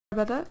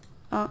about that.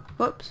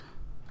 Whoops.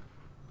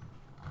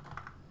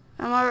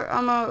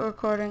 I'm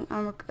recording.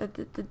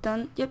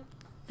 Done. Yep.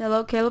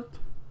 Hello, Caleb.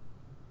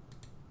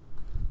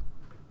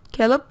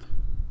 Caleb?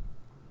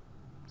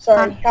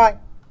 Sorry. Hi.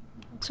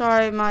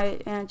 Sorry, my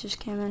aunt just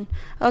came in.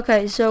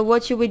 Okay, so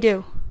what should we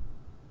do?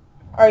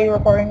 Are you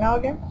recording now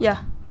again?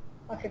 Yeah.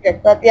 Okay, good.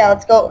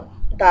 Let's go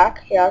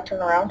back. Yeah, turn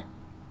around.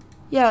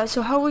 Yeah,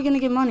 so how are we gonna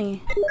get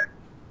money?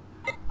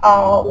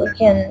 We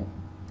can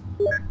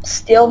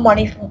steal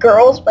money from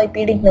girls by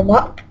beating them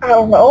up. I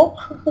don't know.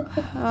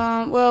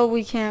 Well,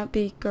 we can't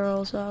beat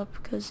girls up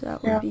because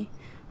that would be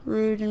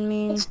rude and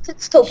mean.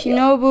 It's still cute.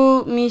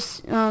 Shinobu,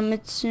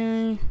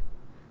 Mitsune,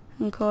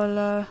 and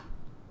Koala.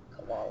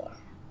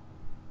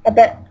 I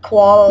bet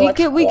Koala. We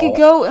could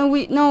go and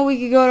we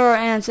could go to our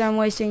aunt's. I'm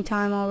wasting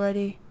time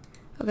already.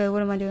 Okay,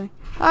 what am I doing?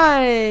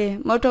 Hi,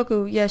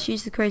 Motoku. Yeah,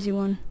 she's the crazy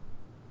one.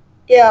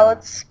 Yeah,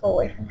 let's go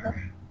away from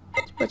her.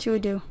 What should we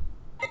do?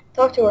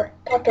 Talk to her.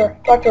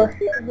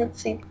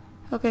 Let's see.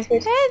 Okay. Hey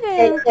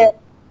there. Hey.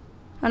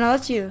 Oh no,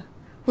 that's you.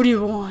 What do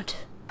you want?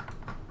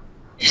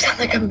 You sound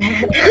like a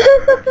man.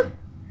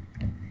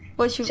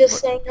 What should Just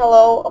saying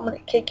hello. I'm gonna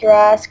kick your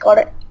ass.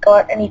 Got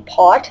any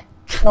pot?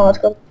 No, let's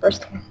go to the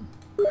first one.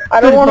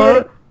 I don't want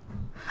to.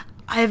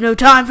 I have no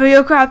time for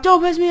your crap.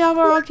 Don't piss me off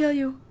or I'll kill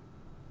you.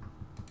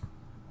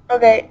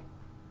 Okay.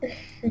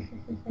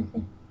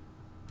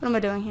 What am I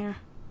doing here?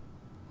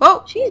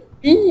 Whoa! Jeez.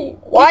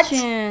 What?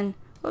 Kitchen.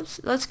 Whoops.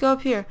 Let's go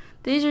up here.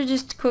 These are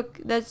just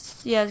quick.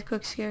 That's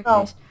quick staircase.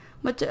 Oh.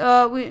 But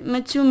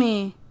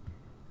Mitsumi.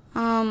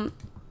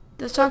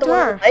 Let's talk to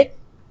her.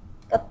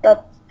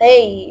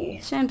 Hey.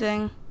 Same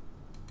thing.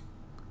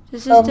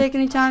 Does this take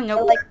any time?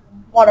 Nope. I like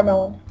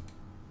watermelon.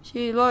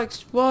 She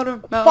likes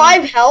watermelon.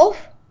 5 health?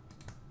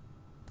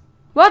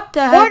 What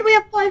the heck? Why do we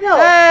have 5 health?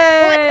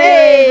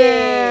 Hey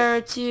there,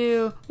 it's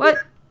you. What?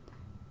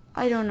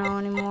 I don't know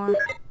anymore.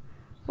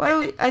 Why do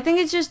we? I think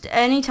it's just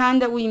any time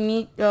that we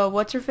meet.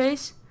 What's her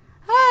face?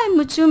 Hi,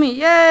 Mutsumi.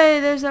 Yay!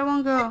 There's that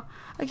one girl.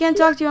 I can't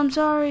talk to you. I'm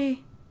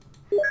sorry.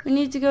 We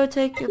need to go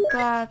take a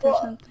bath or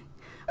something.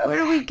 Where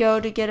do we go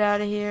to get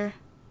out of here?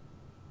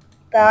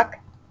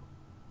 Back.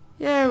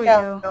 There we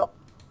go. No.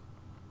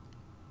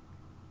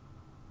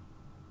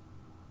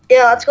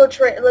 Yeah, let's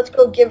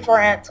go give our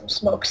aunt some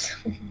smokes.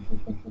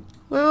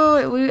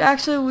 Wait. We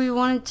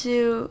wanted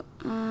to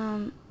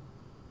Hey,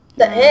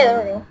 there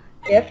we go.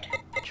 Gift.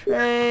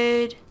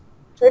 Trade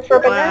For a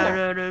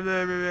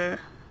banana.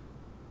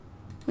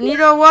 We need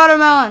our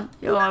watermelon.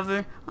 You love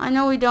it. I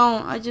know we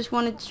don't. I just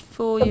wanted to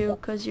fool you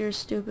because you're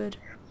stupid.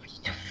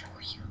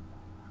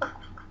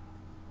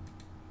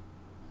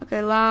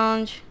 Okay,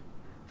 lounge,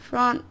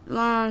 front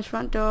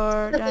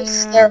door,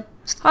 dining room.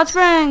 Hot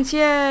springs,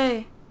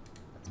 yay!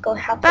 Let's go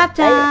have bath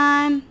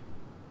time.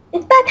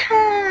 It's bath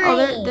time.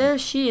 Oh, there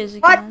she is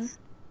again.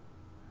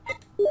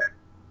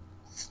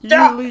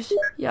 Stop.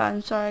 Yeah,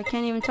 I'm sorry. I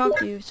can't even talk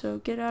to you, so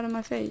get out of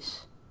my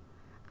face.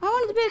 I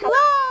wanted to be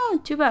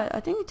alone. Too bad. I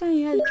think it's time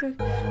you had a trick.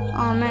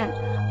 Oh, man.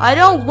 I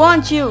don't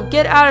want you.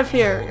 Get out of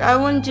here. I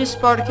wouldn't just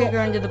Sparta kick her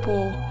into the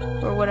pool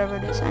or whatever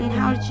it is. And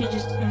how did she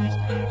just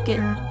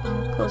get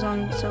clothes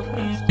on so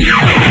fast?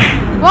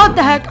 What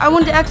the heck? I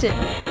wanted to exit.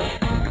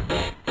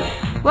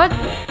 What?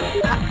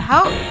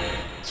 How?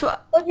 So,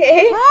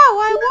 okay. Wow,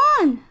 I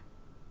won.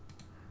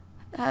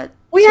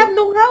 We have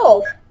no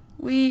health.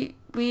 We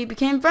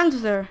became friends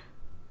with her.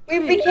 We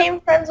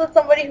became friends with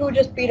somebody who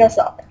just beat us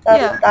up.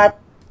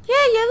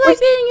 Yeah, you like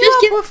beating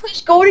you up.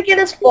 Just go to get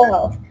us full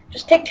health.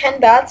 Just take 10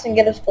 baths and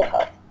get us full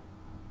health.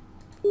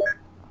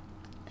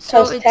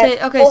 So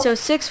okay, so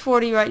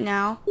 640 right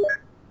now.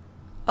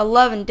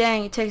 11,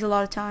 dang, it takes a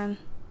lot of time.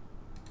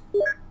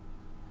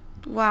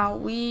 Wow,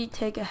 we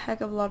take a heck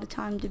of a lot of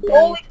time to bathe.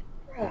 Holy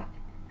crap.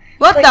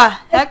 What the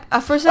heck?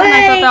 For a second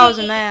I thought that was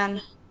a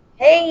man.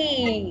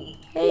 Hey.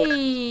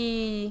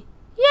 Hey.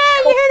 Yeah,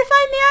 you're here to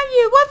fight me, aren't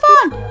you? What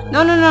fun! No.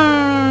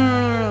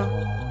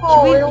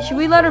 Should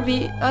we let her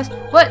beat us?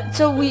 What?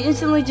 So we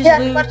instantly just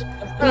lose.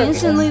 We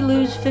instantly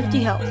lose 50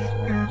 health.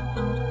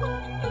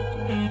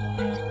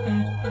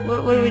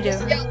 What do we do?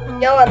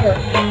 Yell at her.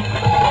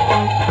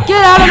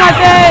 Get out of my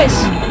face!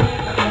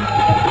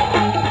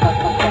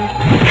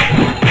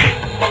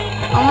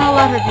 I'm gonna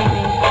let her beat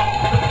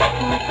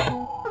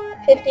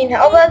me. 15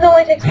 health. Oh, that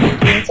only takes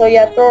 15. So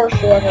yeah, throw her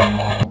sword at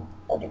her.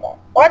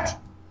 What?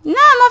 No, I'm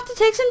off to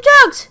take some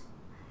drugs.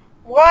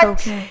 What?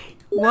 Okay.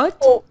 What?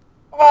 Oh,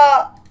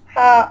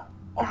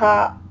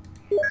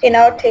 Okay,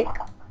 now take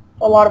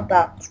a lot of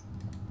baths.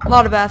 A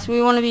lot of baths.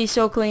 We want to be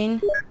so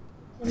clean.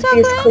 So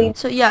clean.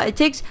 So yeah, it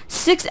takes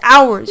 6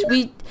 hours.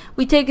 We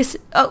take a.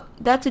 Oh,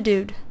 that's a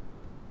dude.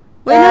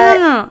 Wait,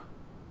 no.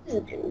 This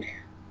is a dude.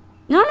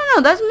 No.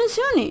 That's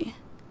Mitsune.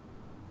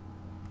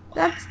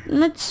 That's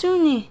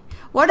Mitsune.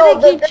 Why do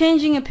they keep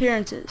changing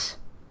appearances?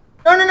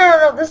 No.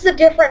 This is a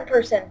different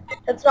person.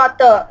 That's not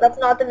the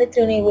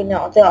Mitsune we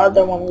know. The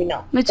other one we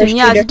know. Mitsune,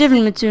 yeah, it's a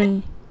different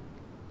Mitsune.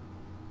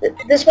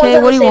 This one's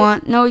okay, what do you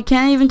want? No, we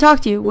can't even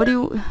talk to you. What do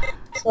you...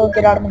 So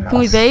get out of my house. Can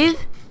we bathe?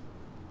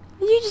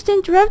 You just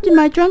interrupted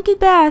my drunken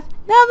bath.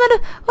 Now I'm gonna...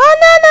 Oh,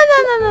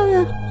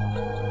 no.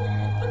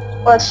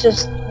 Let's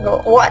just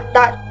go. What?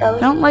 That I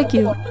was, don't like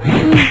you.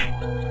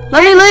 Let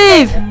Let me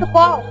leave! The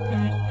bomb.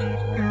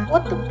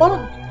 What the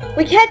bomb?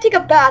 We can't take a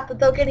bath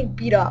without getting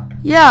beat up.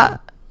 Yeah,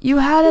 you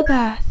had a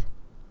bath.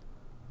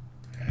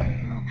 Oh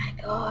my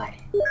god.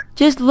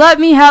 Just let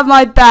me have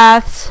my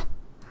baths.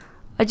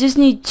 I just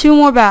need 2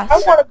 more I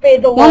baths. want to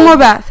bathe the 1 more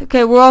bath.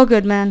 Okay, we're all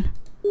good, man.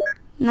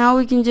 Now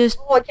we can just...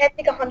 Oh, I can't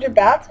take 100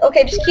 baths?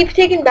 Okay, just keep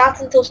taking baths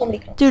until somebody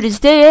comes. Dude, it's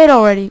day 8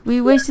 already. We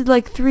wasted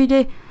like 3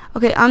 days.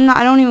 Okay,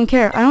 I don't even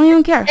care. I don't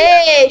even care.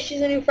 Hey, she's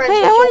a new friend. Hey,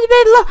 I wanted to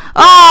bathe alone.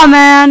 Oh,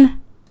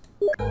 man.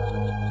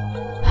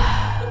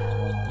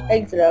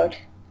 Exit out.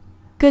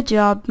 Good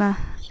job, man.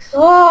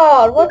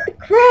 God, what the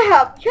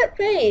crap? You can't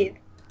bathe.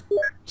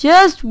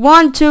 Just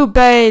want to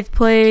bathe,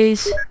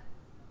 please.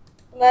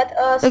 Let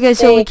us Okay,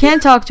 so we bathe.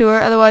 can't talk to her,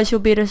 otherwise she'll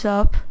beat us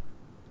up.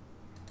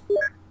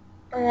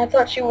 I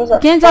thought she was a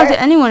Can't talk to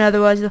friend. anyone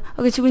otherwise.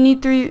 Okay, so we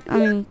need 3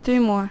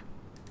 more.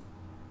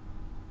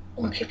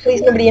 Okay,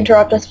 please nobody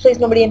interrupt us. Please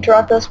nobody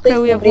interrupt us. Please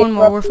Okay, we have nobody 1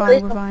 more. We're interrupt us. fine.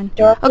 Please We're fine.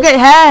 interrupt us. Okay,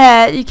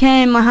 hey, you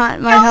came. My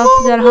health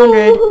is at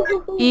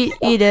 100.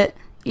 Eat it.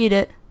 Eat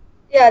it.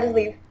 Yeah, just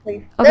leave.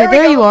 Leave. Okay, we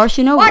there go. you are.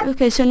 She knows. What?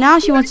 Okay, so now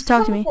she wants to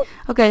talk to me.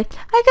 Okay,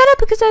 I got up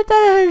because I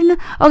thought I heard no.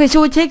 Okay,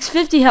 so it takes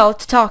 50 health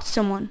to talk to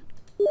someone.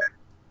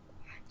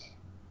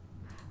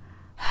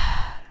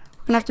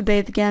 We're gonna have to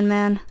bathe again,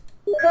 man.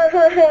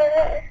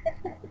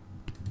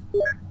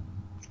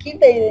 Just keep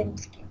bathing.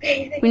 Just keep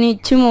bathing. We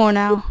need 2 more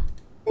now.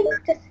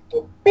 Just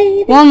keep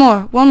bathing. 1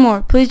 more. 1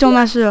 more. Please don't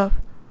mess it up.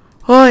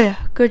 Oh yeah,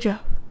 good job.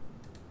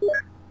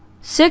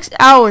 6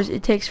 hours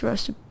it takes for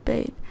us to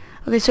bathe.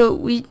 Okay, so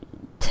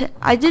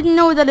I didn't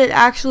know that it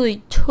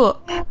actually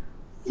took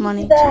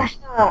money to.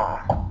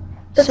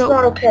 That's So-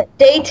 not okay.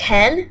 Day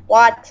 10?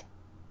 What?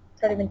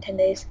 It's not even 10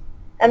 days.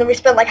 And then we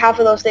spent like half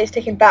of those days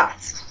taking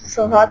baths.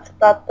 So that's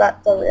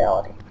the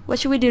reality. What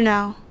should we do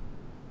now?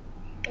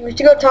 We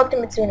should go talk to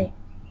Mitsuni.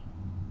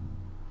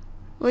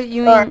 What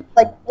you Or mean,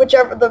 like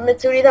whichever, the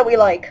Mitsuni that we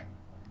like.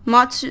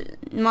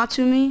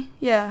 Matsumi?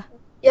 Yeah,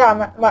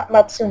 Yeah,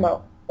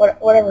 Matsumo.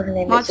 Whatever her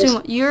name is.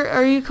 Matsumo.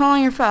 Are you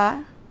calling her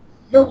fat?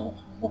 No,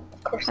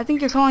 of course. I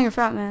think you're calling her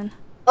fat, man.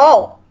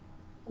 Oh,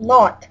 I'm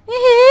not.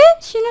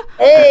 She know.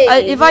 Hey.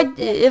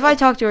 If I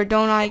talk to her,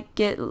 don't I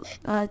get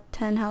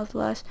 10 health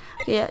less?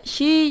 Okay, yeah,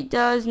 she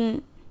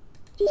doesn't.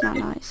 She's not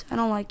nice. I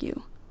don't like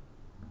you.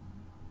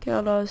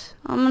 Kiddos.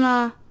 I'm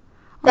gonna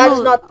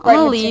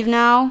leave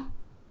now.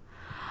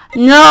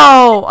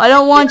 No, I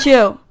don't want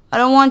you. I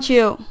don't want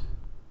you.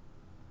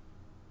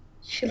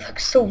 She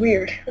looks so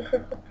weird.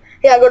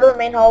 Yeah, go to the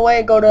main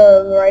hallway. Go to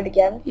the right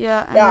again.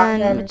 Yeah, and Yeah,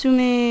 then and-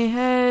 Matsumi,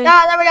 hey.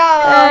 Yeah, there we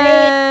go.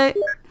 Hey.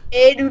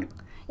 Hey, dude.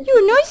 You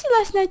were noisy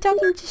last night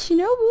talking to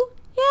Shinobu.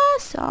 Yeah,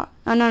 sorry.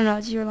 Oh, no,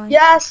 it's your line.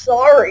 Yeah,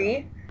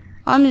 sorry.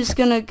 I'm just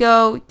gonna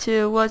go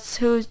to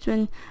who's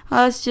been.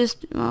 It's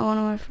just one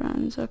of my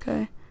friends.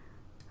 Okay.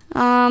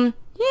 Yeah,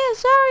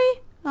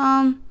 sorry.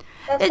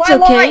 That's It's my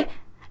okay. line.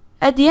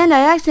 At the end,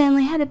 I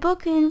accidentally had a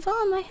book and fall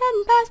on my head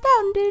and passed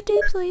out into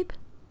deep sleep.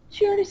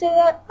 She already said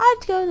that. I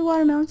have to go to the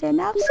watermelon stand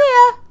now. See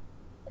ya.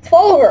 Let's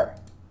follow her.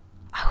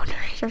 I want to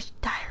read her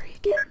diary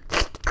again.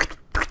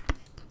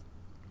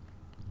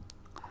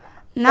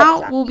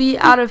 Now we'll be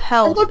out of Let's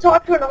health. go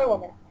talk to another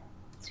woman.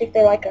 See if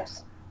they like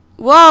us.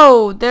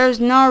 Whoa, there's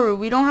Naru.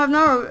 We don't have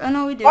Naru. I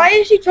know we do. Why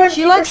is she trying to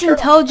She keep her likes shirt on?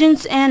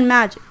 intelligence and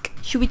magic.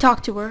 Should we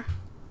talk to her?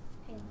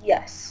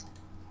 Yes.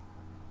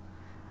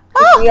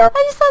 Oh, we are-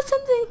 I just thought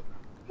something.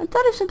 I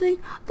thought of something.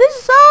 This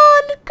is all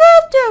in the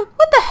crypto.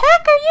 What the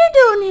heck are you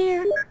doing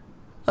here?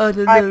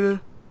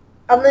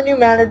 I'm the new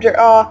manager.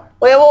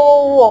 Wait,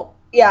 whoa.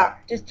 Yeah,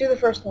 just do the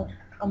first one.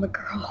 I'm a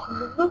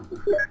girl.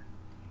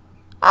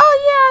 Oh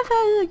yeah, I've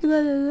had like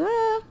blah, blah,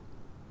 blah.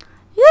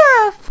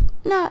 You're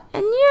a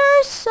and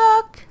you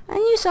suck, and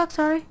you suck.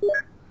 Sorry.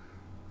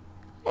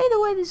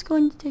 Either way, this is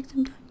going to take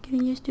some time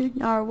getting used to.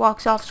 Nara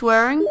walks off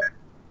swearing.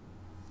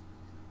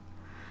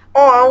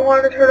 Oh, I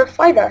wanted her to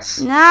fight us.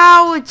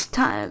 Now it's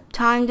time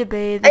to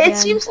bathe again. It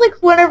seems like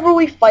whenever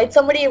we fight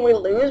somebody and we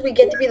lose, we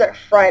get to be their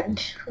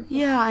friend.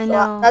 Yeah, I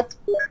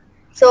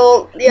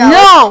So know. yeah.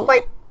 No! let's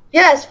fight.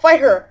 Yes, fight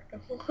her.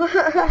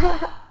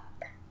 I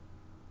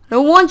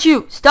don't want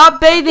you. Stop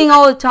bathing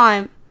all the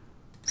time.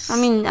 I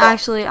mean,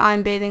 actually,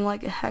 I'm bathing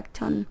like a heck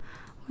ton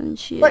when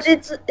she is. But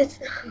it's.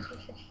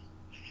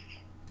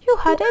 You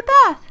had a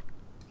bath.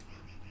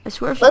 I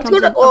swear if she Let's comes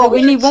go to- in. oh, Okay,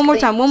 we we need should one more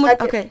sleep. time. One more.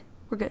 Second. Okay,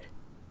 we're good.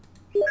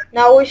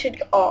 Now we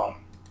should. Oh.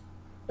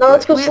 No,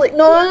 let's go We have- sleep.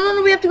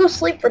 No. We have to go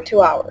sleep for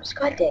 2 hours.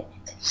 God dang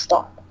it!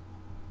 Stop.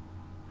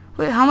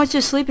 Wait, how much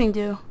does sleeping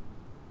do?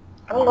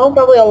 I don't know.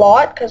 Probably a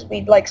lot because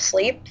we like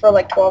sleep for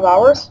like 12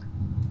 hours.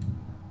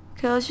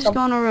 Okay, let's just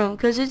go in a room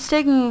because it's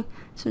taking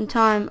some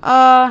time.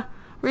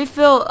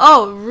 Refill.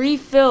 Oh,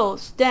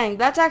 refills. Dang,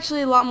 that's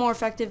actually a lot more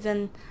effective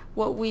than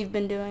what we've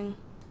been doing.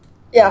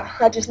 Yeah,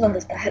 I just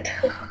noticed that.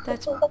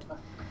 That's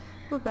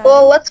we're bad.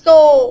 Well, let's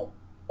go.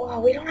 Oh,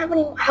 we don't have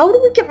any. How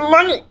do we get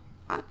money?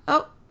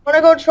 Oh,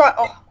 Wanna go try?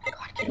 Oh my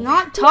god! Get away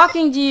not from me.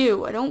 talking to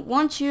you. I don't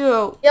want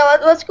you. Yeah,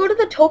 let's go to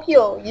the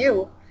Tokyo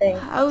U thing.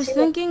 I was See what-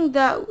 thinking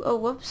that. Oh,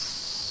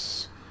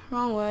 whoops.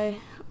 Wrong way.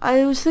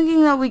 I was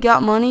thinking that we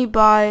got money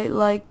by,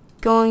 like,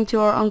 going to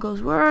our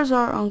uncle's. Where is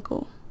our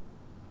uncle?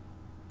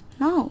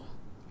 No.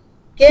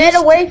 Get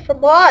away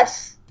from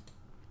us!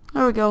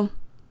 There we go.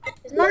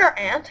 Isn't that our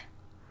aunt?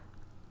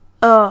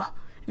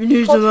 You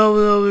need some help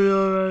with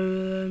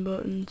over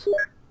buttons.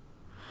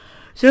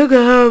 So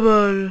help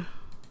button.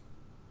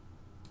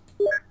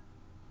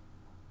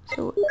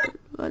 So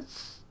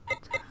let's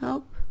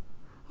help.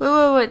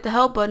 Wait. The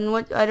help button.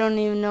 What? I don't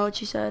even know what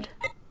she said.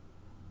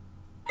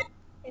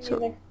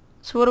 So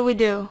what do we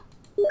do?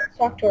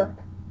 Talk to her.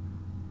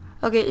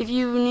 Okay, if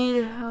you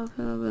need help,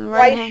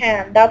 right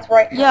hand. That's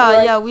right hand. Yeah,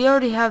 right. yeah, we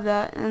already have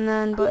that. And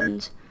then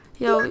buttons.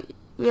 Yeah,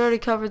 we already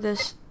covered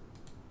this.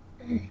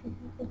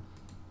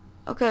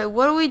 Okay,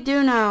 what do we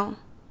do now?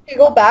 You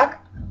go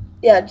back.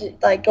 Yeah,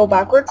 like go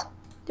backwards.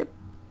 Yep.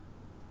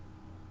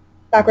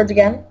 Backwards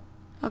again.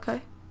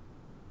 Okay.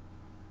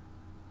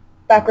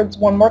 Backwards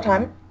one more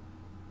time.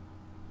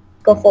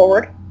 Go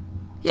forward.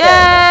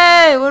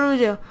 Yay! What do we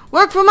do?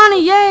 Work for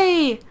money!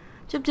 Yay!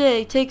 Chip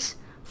day takes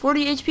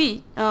 40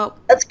 HP. Oh.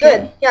 That's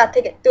good. Okay. Yeah,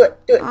 take it. Do it.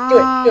 Do it.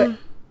 Do it.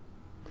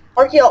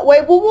 Archeo.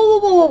 Wait.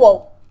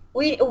 Whoa.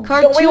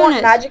 Don't we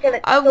want magic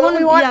and I want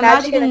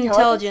magic and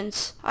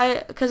intelligence.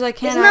 Because I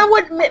can't. Isn't that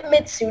what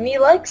Mitsune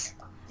likes?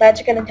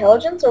 Magic and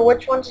intelligence, or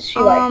which one does she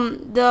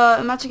like?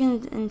 The magic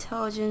and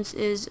intelligence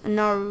is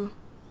Naru.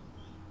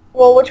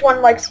 Well, which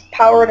one likes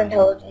power and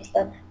intelligence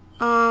then?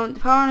 The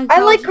power and intelligence.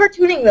 I like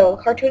cartooning though.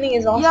 Cartooning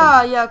is awesome.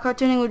 Yeah,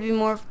 cartooning would be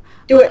more.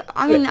 Do it.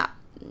 I mean,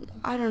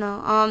 I don't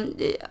know.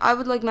 I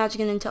would like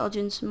magic and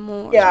intelligence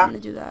more. Yeah. So I'm gonna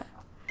do that.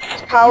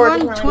 Power.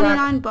 You won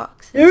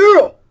 $29.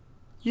 Yeah.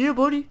 Yeah,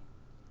 buddy.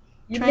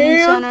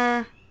 Training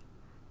center,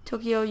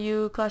 Tokyo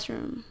U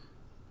classroom.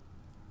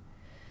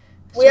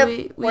 We have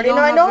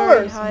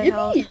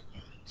 $49.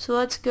 So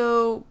let's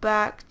go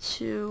back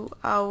to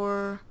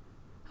our.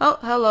 Oh,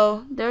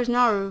 hello. There's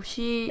Naru.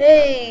 She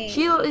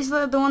is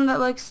the one that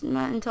likes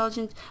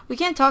intelligence. We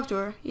can't talk to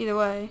her either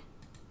way.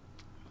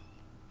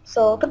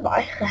 So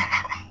goodbye.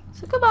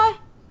 So goodbye.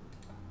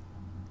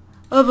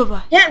 Oh,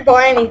 bye-bye. Can't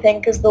buy anything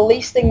because the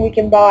least thing we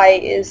can buy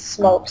is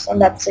smokes,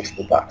 and that's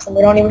 $60, and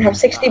we don't even have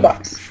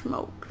 $60.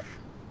 Smoke.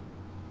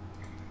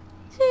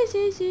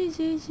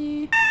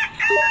 See.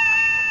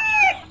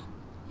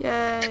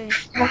 Yay.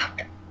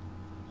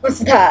 What's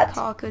that?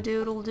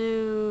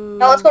 Cock-a-doodle-doo.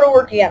 Now let's go to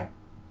work again.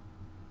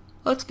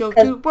 Let's go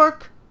to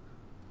work.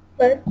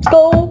 Let's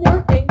go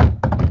working.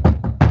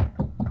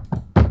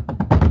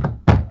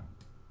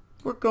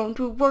 We're going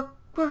to work.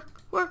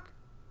 We're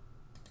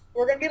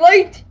gonna be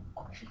late.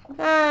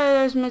 Hey,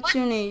 there's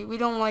Mitsune. We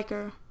don't like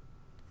her.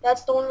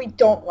 That's the one we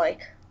don't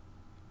like.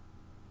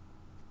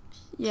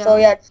 Yeah. So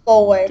yeah, just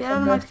go away. Get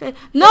out of my face.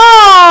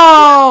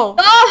 No!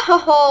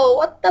 No!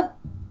 What the?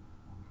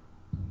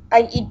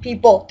 I eat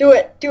people. Do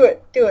it.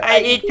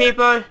 I eat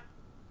people.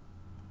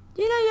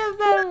 You know you have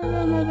better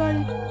on my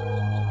body.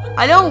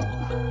 I don't.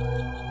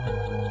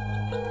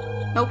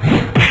 Nope.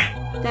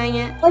 Dang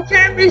it. I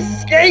can't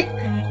escape.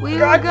 We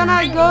were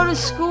gonna go to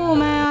school,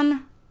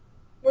 man.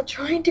 We're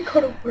trying to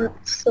go to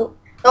work, so...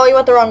 Oh, you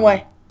went the wrong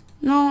way.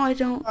 No, I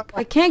don't.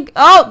 I can't...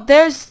 Oh,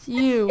 there's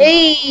you.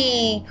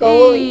 Hey,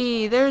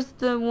 Hey, there's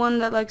the one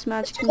that likes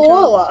magic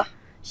controls.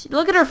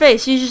 Look at her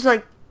face. She's just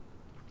like...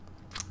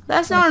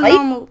 That's not a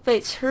normal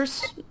face. Her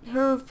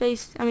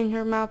face... I mean,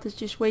 her mouth is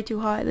just way too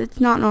high. That's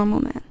not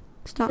normal, man.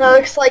 It's not normal.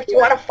 Looks like, do you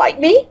want to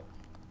fight me?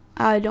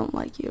 I don't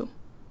like you.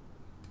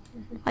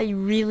 I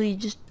really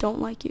just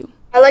don't like you.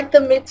 I like the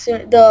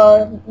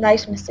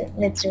nice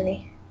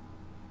Mitsune.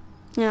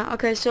 Yeah,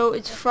 okay, so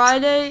it's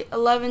Friday,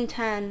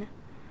 11:10.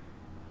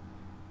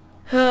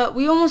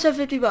 We almost have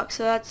 $50,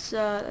 so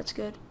that's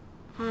good.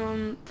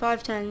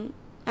 5:10.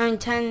 I mean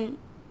 10.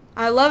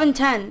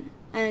 11:10,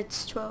 and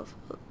it's 12.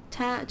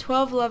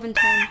 12, 11,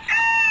 10.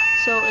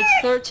 So it's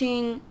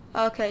 13.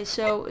 Okay,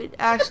 so it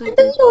actually.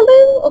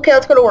 Okay,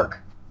 let's go to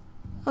work.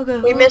 Okay.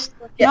 We missed.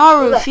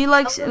 Naru. She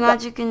likes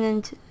magic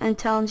and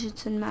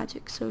intelligence and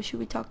magic. So should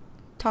we talk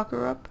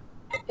her up?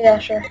 Yeah,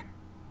 sure.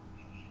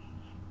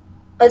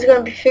 It's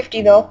gonna be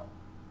 50 though,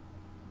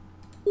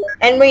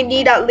 and we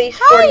need at least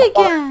 40. Hi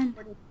again.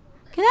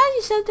 Can I ask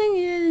you something?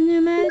 You're the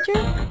new manager.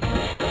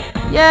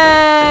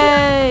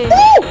 Yay!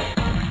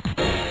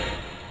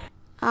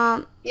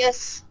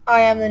 Yes, I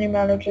am the new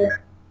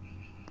manager.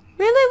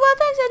 Really? What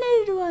things I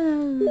need to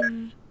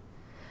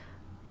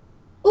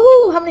do?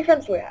 Ooh, how many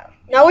friends do we have?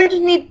 Now we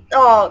just need.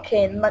 Oh,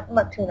 okay,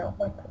 Matuno.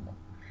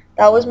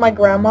 That was my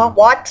grandma.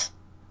 What?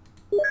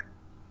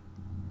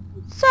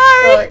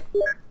 Sorry.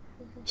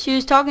 She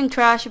was talking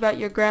trash about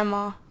your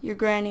grandma, your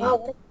granny.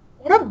 Wow,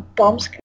 what a bum